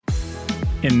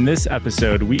In this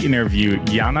episode, we interview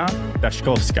Jana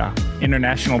Daszkowska,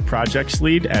 International Projects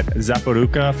Lead at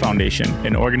Zaporuka Foundation,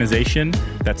 an organization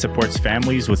that supports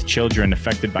families with children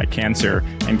affected by cancer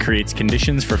and creates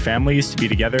conditions for families to be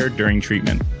together during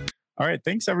treatment. All right,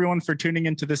 thanks everyone for tuning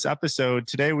into this episode.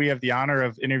 Today we have the honor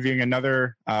of interviewing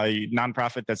another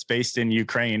nonprofit that's based in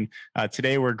Ukraine.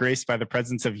 Today we're graced by the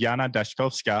presence of Jana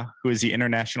Daszkowska, who is the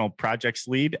International Projects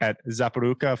Lead at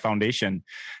Zaporuka Foundation.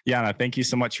 Jana, thank you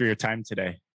so much for your time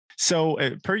today. So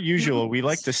per usual, we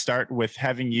like to start with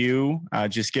having you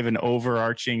just give an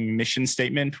overarching mission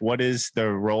statement. What is the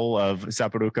role of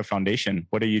Zaporuka Foundation?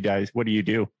 What do you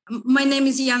do? My name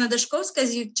is Jana Daszkowska,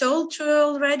 as you told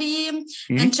already,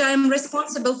 and I'm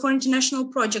responsible for international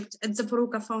project at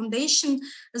Zaporuka Foundation.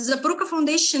 Zaporuka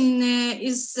Foundation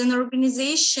is an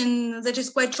organization that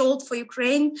is quite old for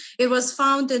Ukraine. It was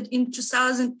founded in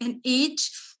 2008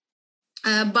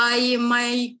 by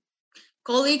my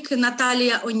colleague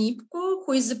Natalia Onipko,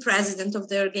 who is the president of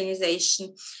the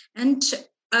organization. And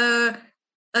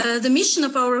the mission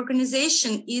of our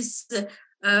organization is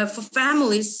for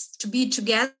families to be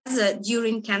together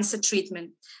during cancer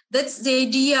treatment. That's the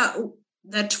idea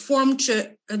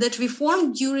that we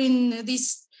formed during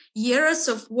these years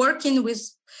of working with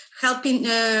helping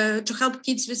to help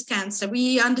kids with cancer.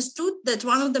 We understood that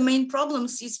one of the main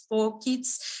problems is for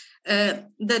kids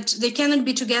that they cannot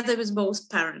be together with both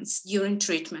parents during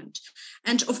treatment.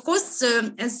 And of course,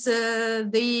 as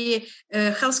the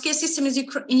healthcare system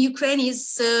in Ukraine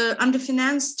is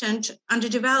underfinanced and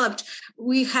underdeveloped,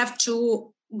 we have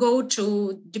to go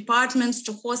to departments,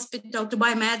 to hospital, to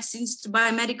buy medicines, to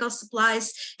buy medical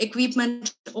supplies,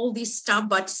 equipment, all this stuff.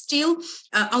 But still,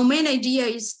 our main idea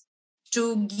is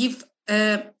to give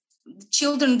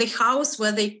children the house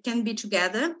where they can be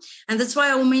together. And that's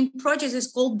why our main project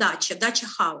is called Dacha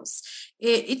House.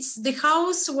 It's the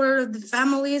house where the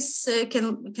families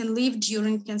can live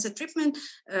during cancer treatment.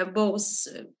 Both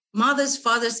mothers,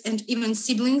 fathers, and even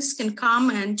siblings can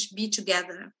come and be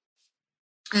together.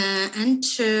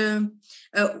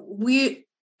 We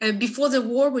before the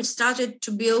war, we started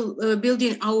to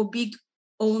building our big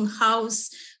own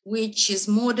house, which is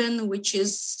modern, which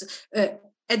is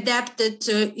adapted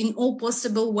in all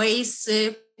possible ways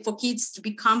for kids to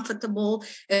be comfortable.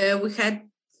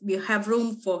 We have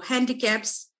room for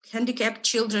handicapped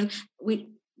children. We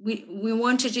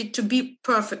wanted it to be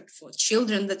perfect for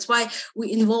children. That's why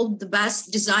we involved the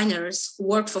best designers who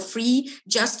work for free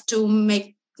just to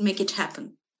make it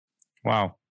happen.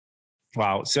 Wow.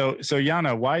 So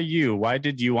Jana, why you? Why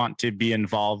did you want to be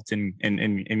involved in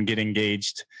get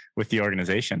engaged with the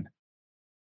organization?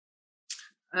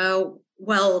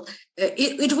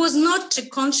 It was not a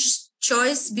conscious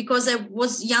choice because I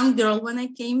was a young girl when I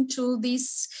came to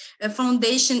this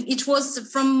foundation. It was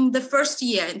from the first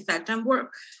year. In fact, I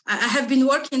have been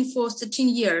working for 13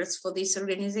 years for this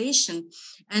organization.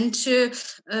 And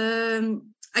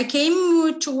I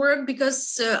came to work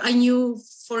because I knew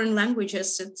foreign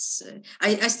languages.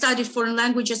 I studied foreign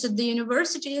languages at the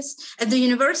universities. At the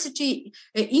university,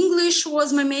 English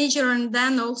was my major, and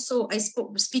then also I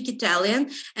speak Italian.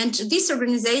 And this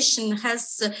organization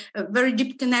has very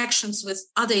deep connections with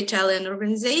other Italian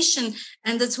organizations,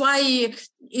 and that's why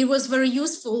it was very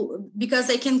useful because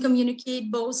I can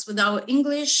communicate both with our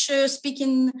English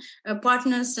speaking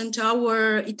partners and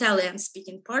our Italian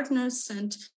speaking partners.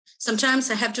 And sometimes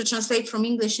I have to translate from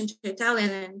English into Italian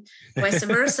and vice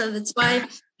versa. That's why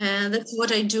that's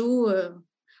what I do.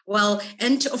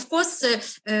 And of course,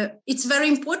 it's very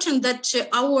important that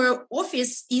our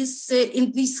office is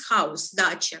in this house,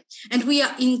 Dacha, and we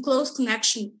are in close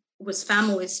connection with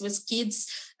families, with kids.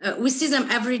 We see them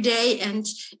every day, and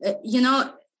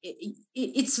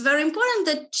it's very important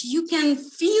that you can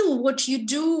feel what you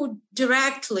do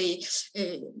directly.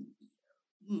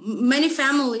 Many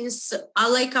families are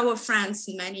like our friends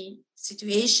in many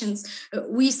situations.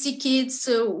 We see kids,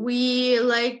 we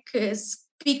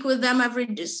speak with them every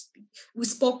day. We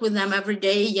spoke with them every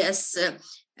day, yes.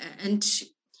 And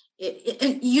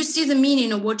you see the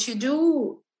meaning of what you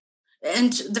do,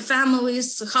 and the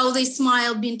families, how they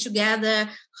smile being together,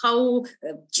 how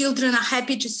children are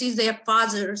happy to see their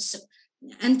fathers.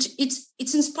 And it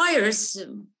inspires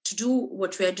to do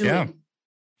what we are doing.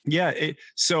 Yeah.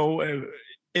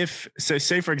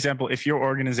 Say for example, if your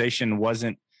organization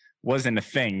wasn't a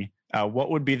thing,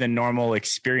 what would be the normal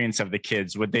experience of the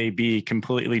kids? Would they be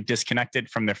completely disconnected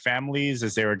from their families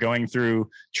as they were going through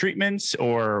treatments,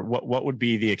 or what would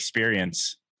be the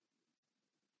experience?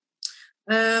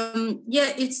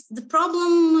 It's the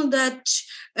problem that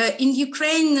in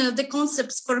Ukraine, the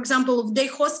concepts, for example, of day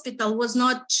hospital was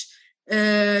not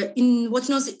in what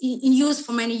was in use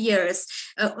for many years.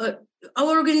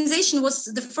 Our organization was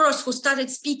the first who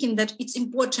started speaking that it's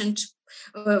important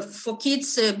for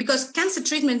kids because cancer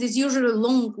treatment is usually a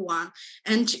long one,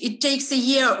 and it takes a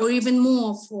year or even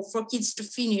more for kids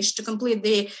to complete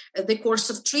the course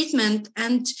of treatment.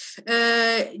 And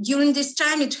during this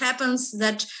time, it happens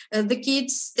that the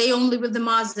kids stay only with the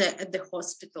mother at the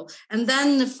hospital, and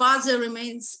then the father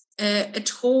remains at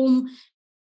home.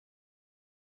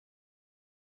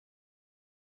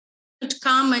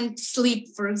 Come and sleep,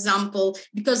 for example,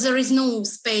 because there is no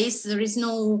space, there is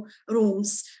no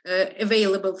rooms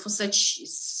available for such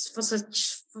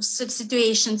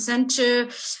situations. And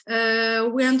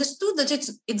we understood that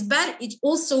it's bad. It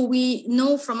also, we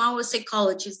know from our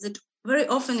psychologists that very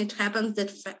often it happens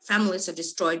that families are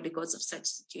destroyed because of such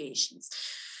situations.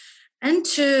 And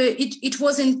it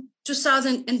was in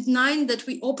 2009 that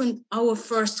we opened our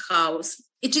first house.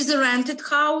 It is a rented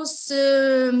house,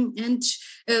 and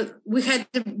we had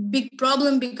a big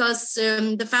problem because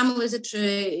the families that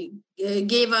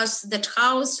gave us that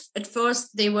house, at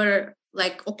first they were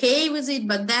like okay with it,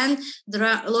 but then there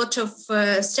are a lot of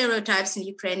stereotypes in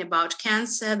Ukraine about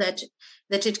cancer, that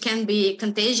it can be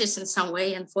contagious in some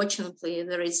way. Unfortunately,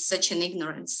 there is such an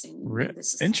ignorance in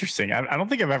this. Interesting. I don't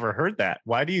think I've ever heard that.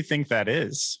 Why do you think that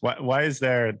is? Why is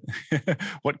there?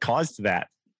 What caused that?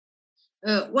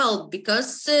 Well,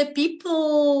 because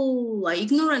people are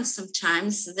ignorant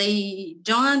sometimes. They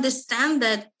don't understand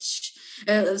that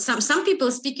some people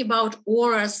speak about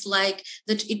auras, like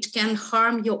that it can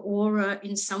harm your aura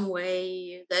in some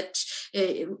way, that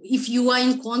if you are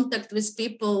in contact with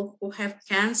people who have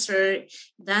cancer,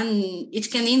 then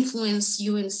it can influence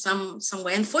you in some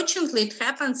way. Unfortunately, it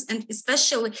happens, and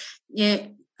especially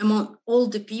among all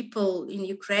the people in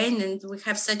Ukraine, and we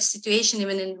have such situation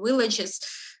even in villages,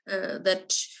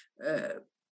 that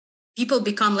people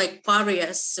become like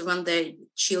pariahs when their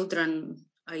children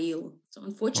are ill. So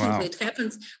unfortunately, It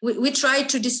happens. We try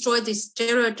to destroy these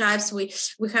stereotypes.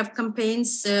 We have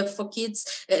campaigns for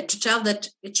kids to tell that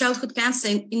childhood cancer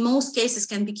in most cases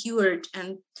can be cured,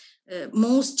 and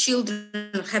most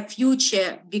children have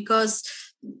future because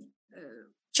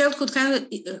childhood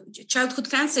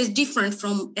cancer is different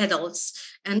from adults,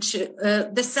 and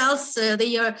the cells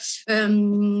they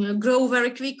grow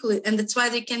very quickly, and that's why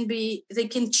they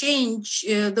can change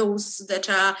those that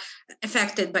are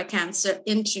affected by cancer.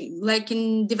 And like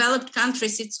in developed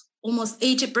countries, it's almost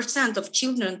 80% of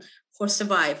children who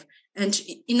survive. And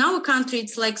in our country,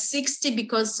 it's like 60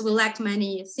 because we lack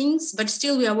many things, but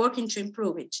still we are working to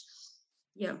improve it.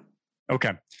 Yeah.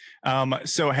 Okay.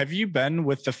 So have you been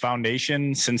with the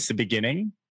foundation since the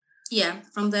beginning? Yeah,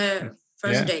 from the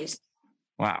first days.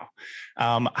 Wow.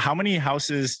 How many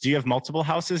houses? Do you have multiple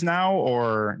houses now,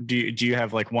 or do you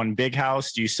have like one big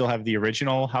house? Do you still have the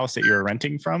original house that you're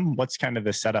renting from? What's kind of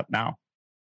the setup now?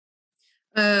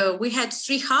 We had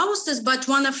 3 houses, but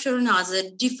one after another,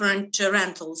 different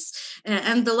rentals.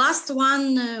 And the last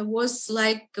one was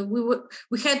like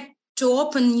we had to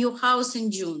open new house in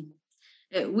June.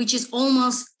 Which is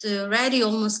almost ready,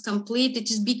 almost complete. It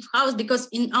is big house because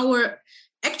in our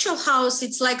actual house,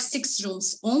 it's like 6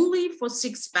 rooms only for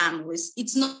 6 families.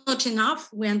 It's not enough.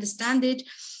 We understand it.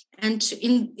 And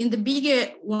in the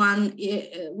bigger one,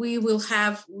 we will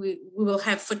have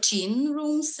 14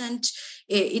 rooms, and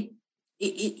it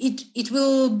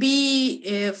will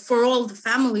be for all the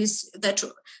families that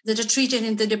are treated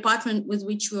in the department with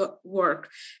which we work.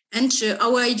 And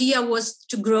our idea was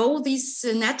to grow this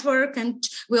network, and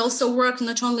we also work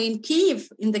not only in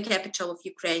Kyiv, in the capital of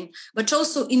Ukraine, but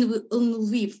also in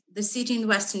Lviv, the city in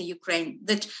Western Ukraine,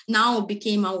 that now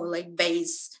became our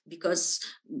base because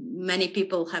many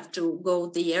people have to go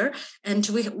there. And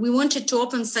we wanted to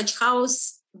open such house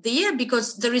there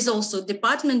because there is also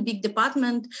big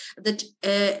department that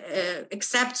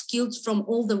accepts kids from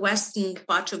all the western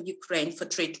part of Ukraine for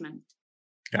treatment.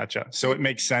 Gotcha. So it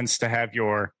makes sense to have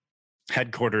your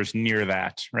headquarters near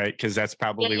that, right? Because that's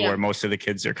probably where most of the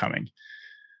kids are coming.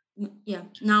 Yeah.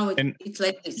 Now it's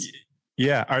like this.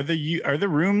 Yeah. Are the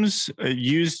rooms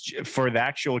used for the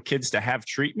actual kids to have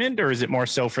treatment, or is it more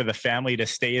so for the family to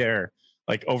stay there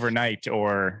like overnight,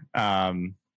 or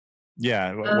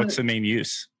what's the main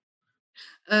use?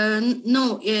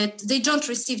 No, they don't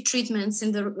receive treatments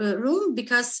in the room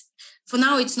because for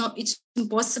now it's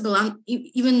impossible,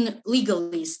 even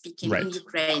legally speaking, in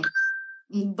Ukraine.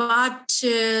 But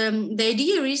the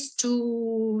idea is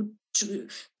to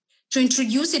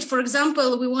introduce it. For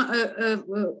example, we want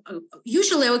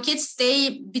usually our kids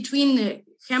stay between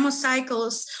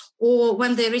chemocycles, or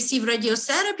when they receive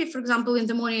radiotherapy, for example, in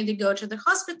the morning they go to the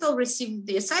hospital, receive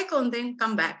the cycle, and then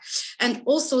come back. And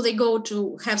also they go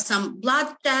to have some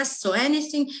blood tests or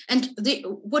anything. And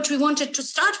what we wanted to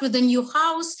start with the new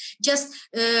house, just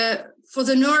for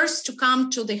the nurse to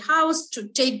come to the house to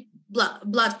take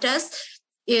blood tests,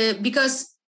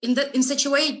 because in such a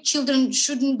way, children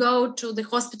shouldn't go to the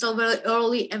hospital very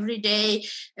early every day,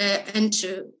 and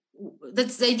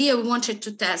that's the idea we wanted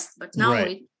to test. But now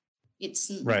it's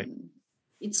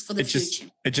for the future.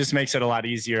 It just makes it a lot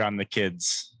easier on the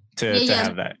kids to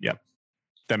have that. Yep,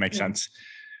 that makes sense.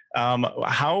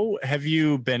 How have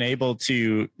you been able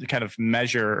to kind of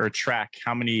measure or track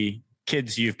how many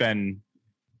kids you've been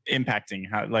impacting?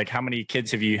 How many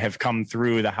kids have come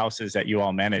through the houses that you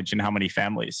all manage, and how many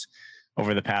families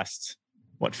over the past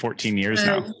 14 years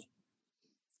now?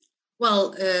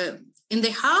 Well, in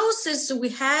the houses we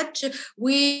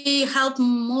help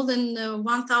more than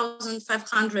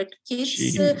 1,500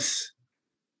 kids.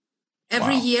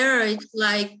 Every year. It's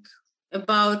like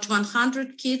about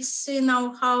 100 kids in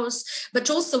our house, but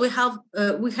also we have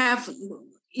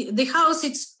the house.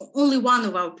 It's only one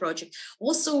of our projects.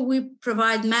 Also, we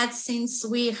provide medicines.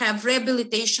 We have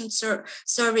rehabilitation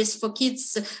service for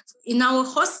kids. In our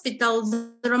hospital,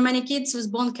 there are many kids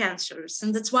with bone cancers,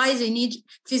 and that's why they need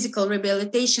physical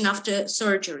rehabilitation after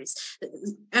surgeries.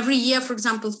 Every year, for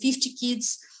example, 50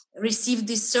 kids receive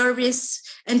this service.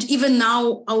 And even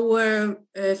now, our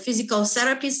physical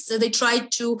therapists, they try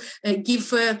to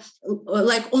give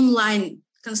like online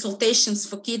consultations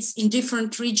for kids in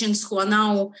different regions who are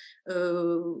now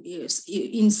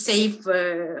in safe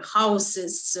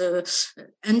houses.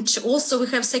 And also we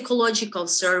have psychological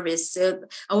service.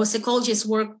 Our psychologists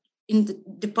work in the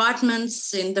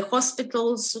departments, in the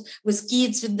hospitals, with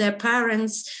kids, with their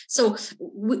parents. So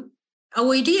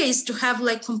our idea is to have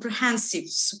like comprehensive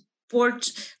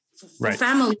support for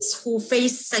families who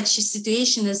face such a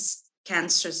situation as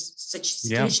cancer, such a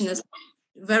situation as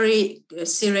very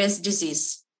serious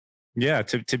disease. Yeah,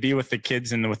 to be with the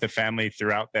kids and with the family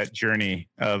throughout that journey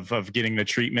of getting the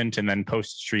treatment and then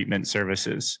post-treatment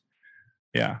services.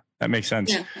 Yeah, that makes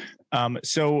sense. Yeah.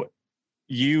 So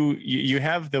you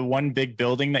have the one big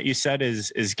building that you said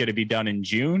is going to be done in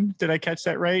June. Did I catch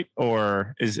that right?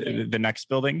 Or is it the next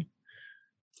building?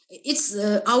 It's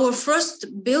our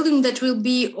first building that will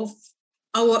be of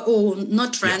our own,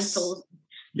 not rental.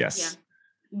 Yes. Yeah.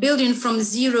 Building from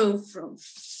zero.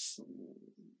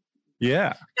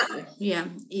 Yeah.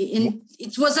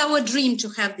 It was our dream to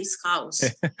have this house.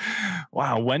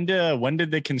 Wow. When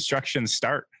did the construction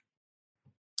start?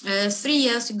 3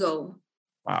 years ago.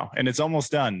 Wow. And it's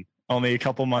almost done. Only a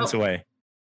couple months away.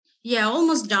 Yeah,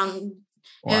 almost done.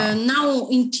 Wow. Now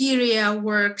interior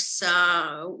works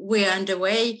we're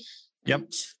underway. Yep.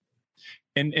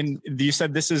 And you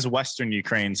said this is Western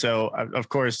Ukraine. So of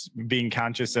course, being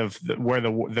conscious of where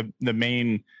the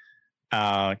main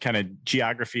kind of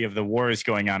geography of the war is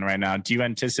going on right now, do you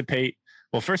anticipate?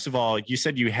 Well, first of all, you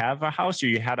said you have a house, or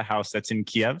you had a house that's in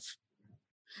Kiev.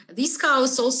 This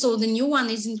house, also the new one,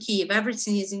 is in Kiev.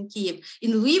 Everything is in Kiev.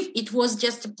 In Lviv, it was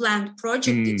just a planned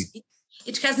project.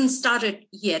 It hasn't started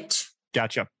yet.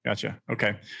 Gotcha.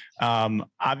 Okay.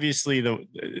 Obviously,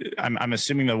 I'm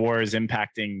assuming the war is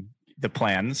impacting the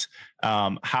plans.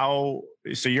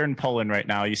 So you're in Poland right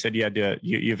now. You said you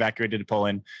evacuated to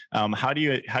Poland. How do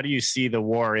you see the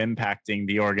war impacting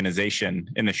the organization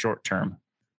in the short term?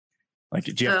 Like,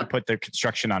 do you have to put the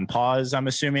construction on pause, I'm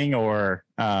assuming, or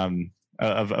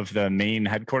of the main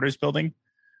headquarters building?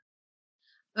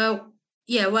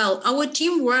 Yeah, well, our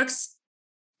team works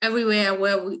everywhere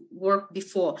where we worked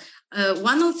before.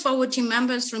 One of our team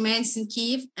members remains in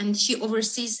Kyiv, and she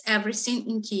oversees everything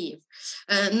in Kyiv.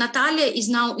 Natalia is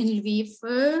now in Lviv,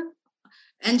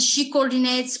 and she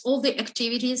coordinates all the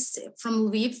activities from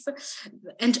Lviv.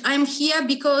 And I'm here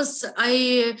because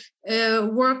I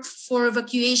work for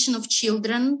evacuation of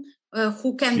children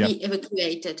who can be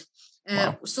evacuated.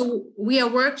 Wow. So we are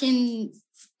working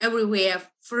everywhere.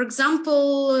 For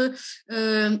example,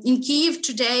 in Kyiv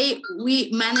today, we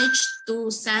managed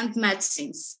to send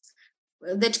medicines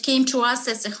that came to us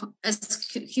as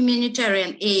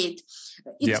humanitarian aid.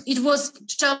 It was,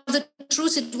 to tell the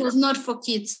truth, it was not for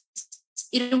kids.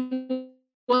 It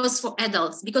was for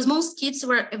adults, because most kids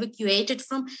were evacuated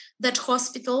from that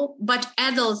hospital, but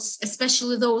adults,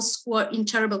 especially those who are in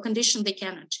terrible condition, they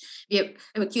cannot be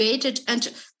evacuated. And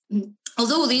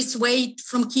although this way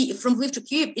from Lviv to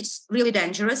Kyiv, it's really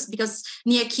dangerous, because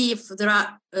near Kyiv there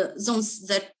are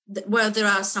zones where there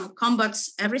are some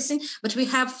combats, everything. But we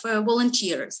have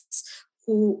volunteers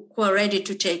who are ready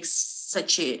to take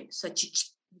such a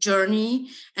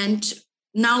journey, and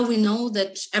now we know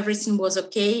that everything was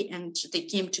okay, and they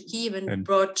came to Kyiv and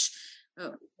brought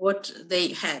what they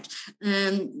had.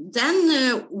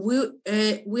 Then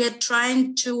we are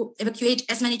trying to evacuate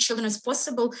as many children as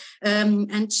possible,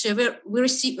 and we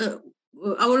receive.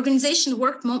 Our organization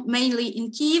worked mainly in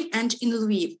Kyiv and in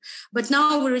Lviv, but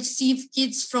now we receive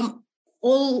kids from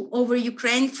all over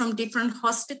Ukraine, from different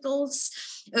hospitals.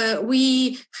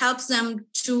 We help them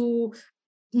to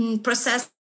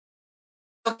process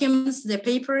documents, the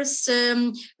papers.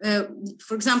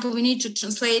 For example, we need to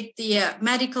translate the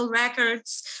medical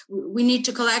records. We need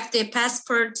to collect their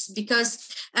passports, because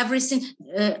everything.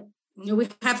 We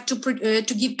have to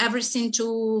give everything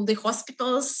to the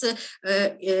hospitals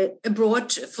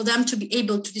abroad for them to be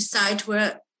able to decide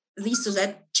where this or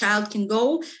that child can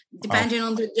go, depending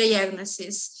on the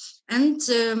diagnosis. And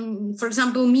for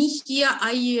example, me here,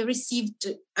 I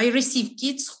received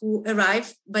kids who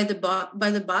arrived by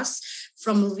the bus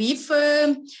from Lviv,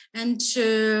 and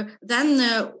then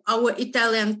our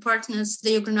Italian partners,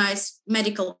 they organize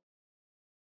medical.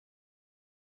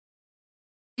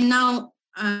 Now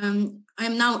I'm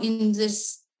now in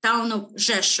this town of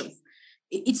Rzeszów.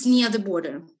 It's near the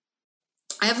border.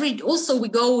 Also, we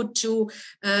go to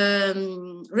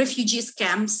refugees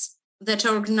camps that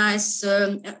are organized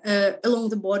along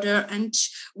the border, and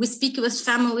we speak with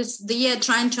families. They are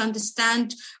trying to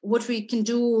understand what we can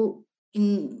do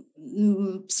in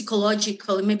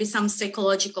psychological, maybe some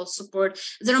psychological support.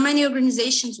 There are many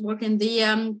organizations working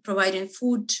there, providing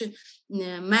food,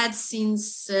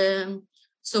 medicines.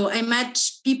 So I met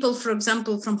people, for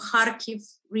example, from Kharkiv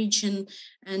region,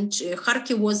 and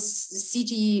Kharkiv was the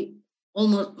city.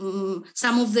 Almost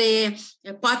some of the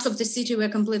parts of the city were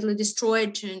completely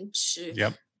destroyed, and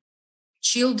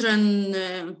children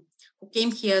who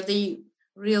came here, they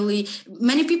really,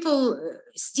 many people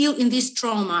still in this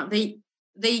trauma.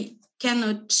 They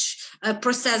cannot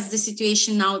process the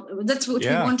situation now. That's what we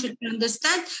wanted to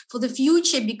understand for the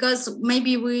future, because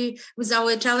maybe we, with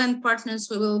our Italian partners,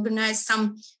 we will organize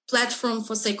some platform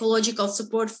for psychological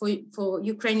support for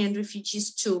Ukrainian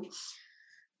refugees too.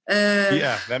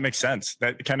 That makes sense.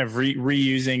 That kind of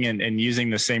reusing and using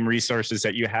the same resources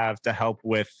that you have to help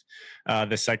with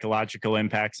the psychological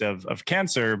impacts of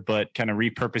cancer, but kind of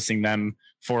repurposing them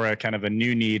for a kind of a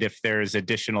new need if there's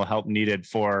additional help needed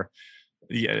for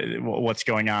what's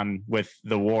going on with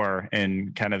the war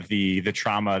and kind of the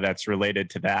trauma that's related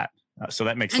to that. So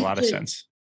that makes a lot of sense.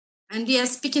 And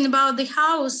speaking about the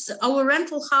house, our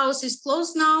rental house is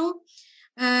closed now,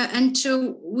 and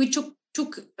we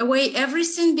took away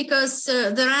everything because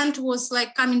the rent was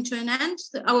like coming to an end.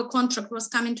 Our contract was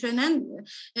coming to an end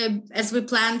as we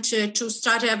planned to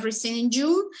start everything in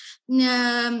June.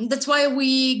 That's why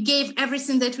we gave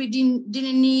everything that we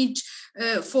didn't need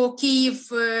for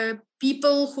Kyiv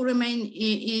people who remain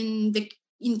in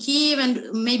Kyiv,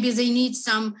 and maybe they need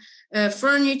some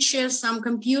furniture, some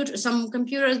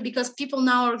computers, because people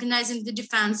now are organizing the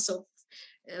defense of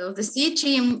the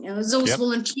city. Those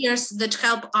volunteers that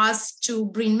help us to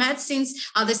bring medicines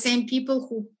are the same people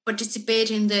who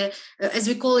participate in the, as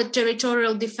we call it,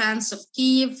 territorial defense of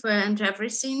Kyiv and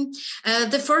everything.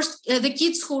 The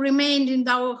kids who remained in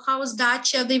our house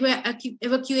dacha, they were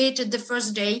evacuated the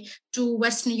first day to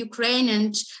Western Ukraine,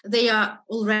 and they are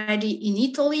already in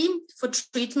Italy for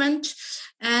treatment.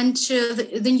 And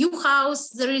the new house,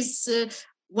 there is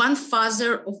one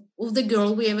father of the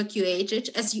girl we evacuated.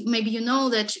 As maybe you know,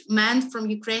 that men from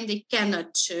Ukraine, they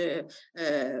cannot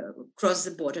cross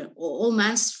the border. All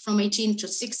men from 18 to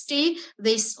 60,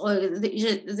 they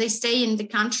stay in the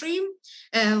country.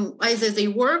 Either they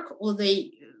work or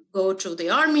they go to the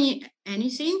army,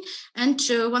 anything. And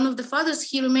one of the fathers,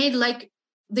 he remained like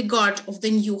the guard of the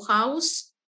new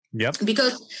house.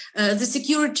 Because the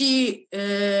security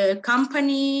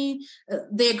company,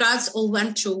 their guards all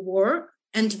went to war,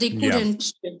 and they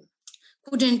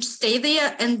couldn't stay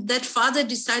there. And that father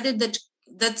decided that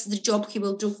that's the job he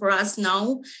will do for us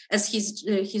now, as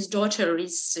his daughter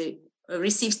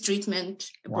receives treatment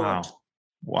abroad.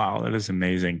 Wow, that is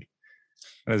amazing.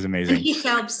 That is amazing. And he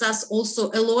helps us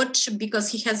also a lot because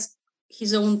he has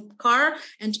his own car,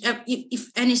 and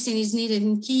if anything is needed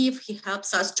in Kyiv, he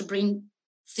helps us to bring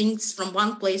things from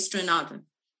one place to another.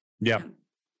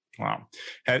 Wow.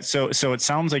 So it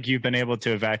sounds like you've been able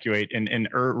to evacuate and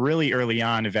really early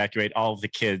on evacuate all of the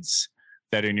kids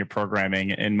that are in your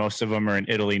programming, and most of them are in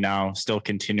Italy now, still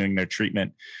continuing their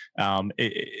treatment.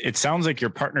 It sounds like your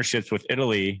partnerships with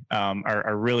Italy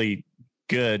are really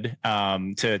good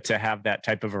to have that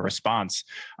type of a response.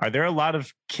 Are there a lot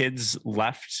of kids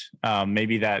left,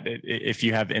 maybe that if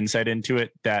you have insight into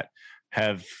it, that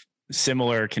have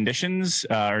similar conditions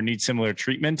or need similar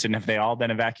treatment? And have they all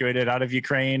been evacuated out of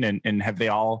Ukraine? And have they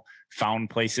all found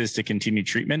places to continue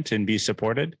treatment and be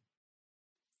supported?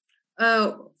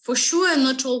 For sure,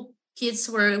 not all kids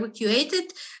were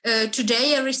evacuated.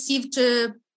 Today, I received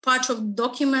part of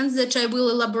documents that I will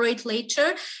elaborate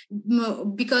later,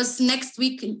 because next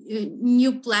week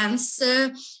new planes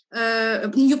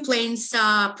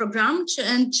are programmed,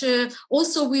 and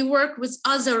also we work with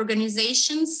other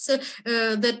organizations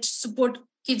that support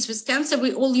kids with cancer.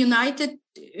 We all unite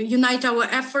our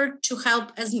effort to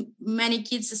help as many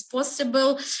kids as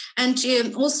possible. And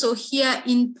also here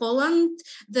in Poland,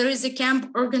 there is a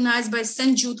camp organized by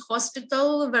St. Jude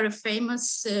Hospital, a very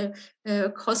famous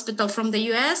hospital from the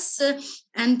US.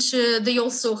 And they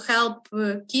also help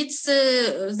kids.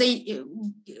 They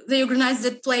organize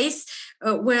that place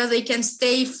where they can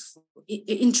stay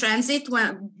in transit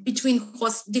between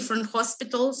different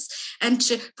hospitals. And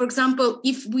for example,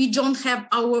 if we don't have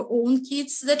our own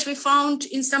kids that we found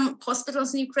in some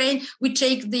hospitals in Ukraine, we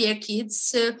take their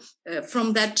kids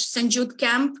from that St. Jude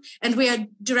camp, and we are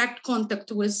direct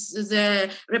contact with the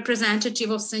representative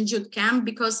of St. Jude camp,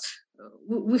 because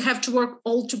we have to work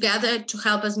all together to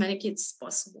help as many kids as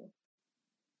possible.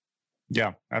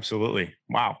 Yeah, absolutely.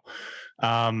 Wow.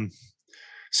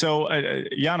 So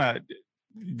Jana,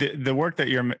 the work that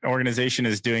your organization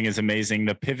is doing is amazing.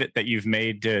 The pivot that you've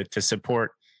made to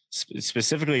support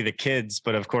specifically the kids,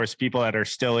 but of course, people that are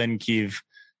still in Kyiv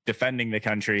defending the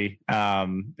country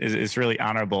is really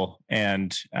honorable.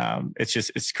 And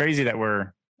it's crazy that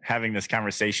we're having this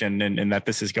conversation and that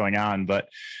this is going on, but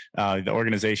the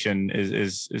organization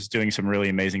is doing some really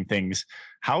amazing things.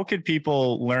 How could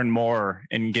people learn more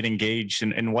and get engaged,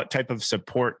 and what type of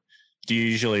support do you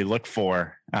usually look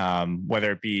for,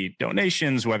 whether it be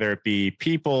donations, whether it be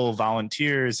people,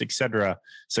 volunteers, etc.?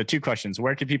 So 2 questions: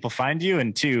 where can people find you?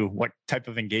 And 2, what type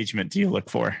of engagement do you look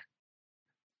for?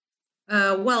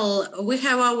 Well, we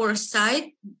have our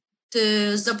site,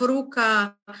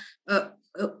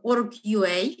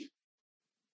 zaporuka.org.ua.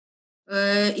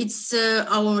 It's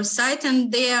our site,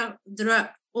 and there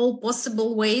are all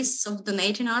possible ways of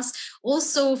donating us.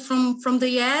 Also from the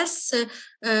US,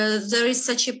 there is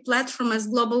such a platform as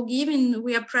Global Giving.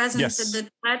 We are present at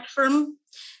that platform,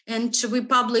 and we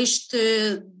published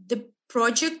the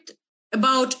project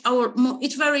about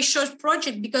it's very short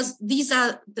project, because these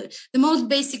are the most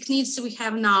basic needs we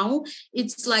have now.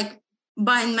 It's like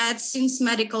buying medicines,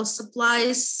 medical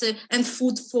supplies, and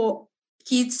food for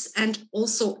kids and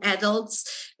also adults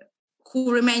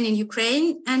who remain in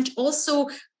Ukraine, and also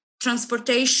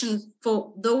transportation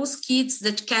for those kids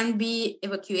that can be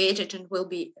evacuated and will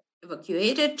be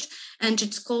evacuated. And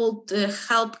it's called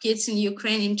Help Kids in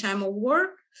Ukraine in Time of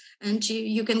War. And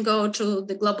you can go to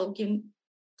the Global Giving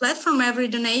platform. Every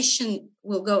donation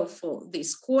will go for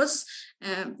this cause.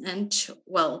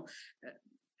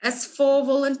 As for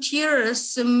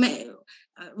volunteers,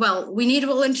 we need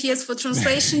volunteers for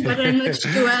translation, but I'm not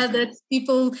sure that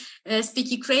people speak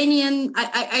Ukrainian.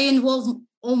 I involve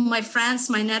all my friends,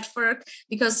 my network,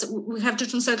 because we have to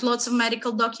translate lots of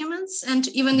medical documents. And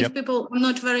even if people are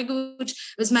not very good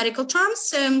with medical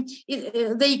terms,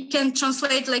 they can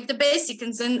translate like the basic.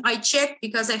 And then I check,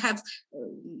 because I have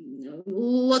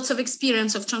lots of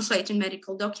experience of translating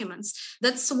medical documents.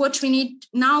 That's what we need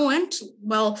now. And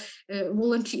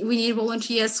we need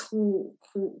volunteers who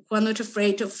are not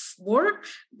afraid of war.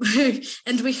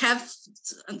 And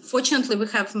unfortunately, we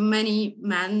have many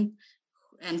men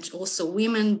and also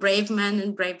women, brave men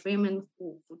and brave women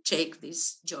who take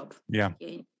this job. Yeah.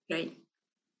 Great.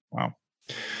 Wow.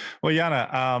 Well, Jana,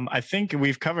 I think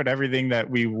we've covered everything that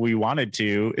we wanted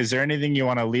to. Is there anything you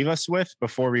want to leave us with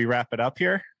before we wrap it up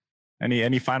here?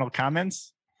 Any final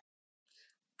comments?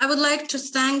 I would like to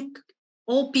thank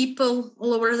all people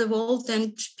all over the world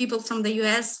and people from the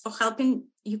US for helping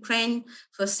Ukraine,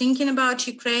 for thinking about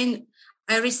Ukraine.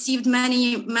 I received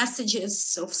many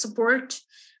messages of support,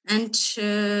 and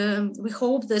we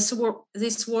hope this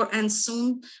war ends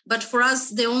soon. But for us,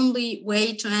 the only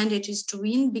way to end it is to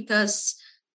win, because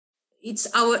it's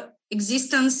our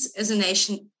existence as a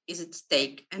nation is at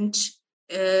stake. And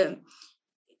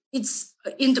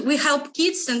we help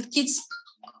kids, and kids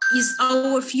is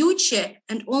our future.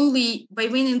 And only by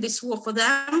winning this war for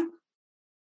them,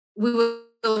 we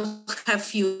will have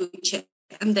future.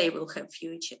 And they will have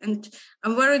future. And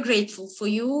I'm very grateful for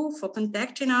you for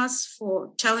contacting us,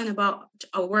 for telling about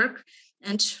our work.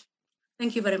 And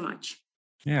thank you very much.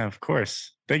 Yeah, of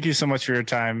course. Thank you so much for your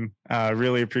time.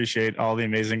 Really appreciate all the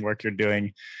amazing work you're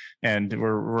doing. And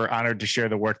we're honored to share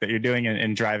the work that you're doing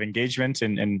and drive engagement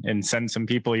and send some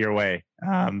people your way,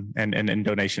 and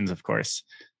donations, of course.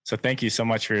 So thank you so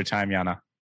much for your time, Jana.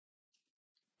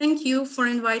 Thank you for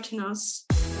inviting us.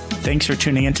 Thanks for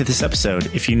tuning into this episode.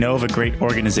 If you know of a great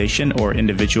organization or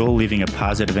individual leaving a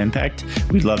positive impact,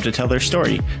 we'd love to tell their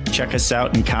story. Check us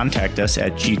out and contact us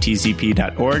at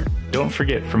gtzp.org. Don't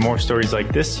forget, for more stories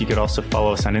like this, you could also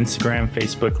follow us on Instagram,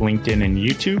 Facebook, LinkedIn, and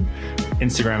YouTube.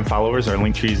 Instagram followers are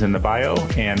link trees in the bio.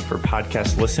 And for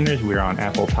podcast listeners, we're on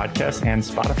Apple Podcasts and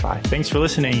Spotify. Thanks for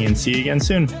listening and see you again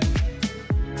soon.